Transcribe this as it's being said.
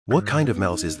What kind of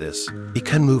mouse is this? It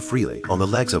can move freely on the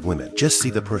legs of women. Just see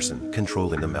the person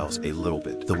controlling the mouse a little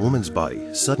bit. The woman's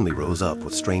body suddenly rose up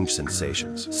with strange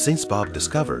sensations. Since Bob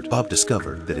discovered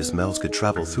that his mouse could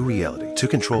travel through reality to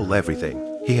control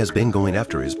everything. He has been going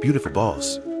after his beautiful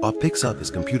boss. Bob picks up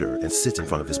his computer and sits in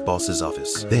front of his boss's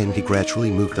office. Then he gradually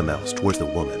moved the mouse towards the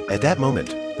woman. At that moment,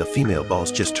 the female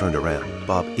boss just turned around.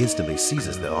 Bob instantly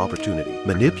seizes the opportunity.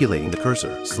 Manipulating the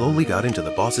cursor, slowly got into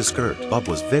the boss's skirt. Bob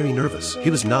was very nervous. He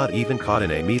was not even caught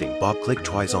in a meeting. Bob clicked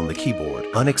twice on the keyboard.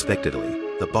 Unexpectedly,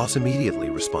 the boss immediately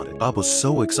responded. Bob was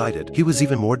so excited. He was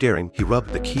even more daring. He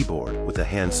rubbed the keyboard with the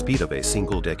hand speed of a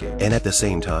single decade, and at the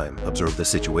same time, observed the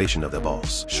situation of the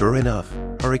boss. Sure enough,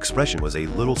 her expression was a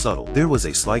little subtle. There was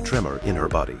a slight tremor in her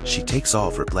body. She takes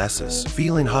off her glasses,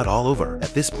 feeling hot all over.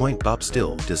 At this point, Bob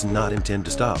still does not intend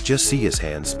to stop. Just see his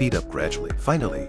hand speed up gradually. Finally,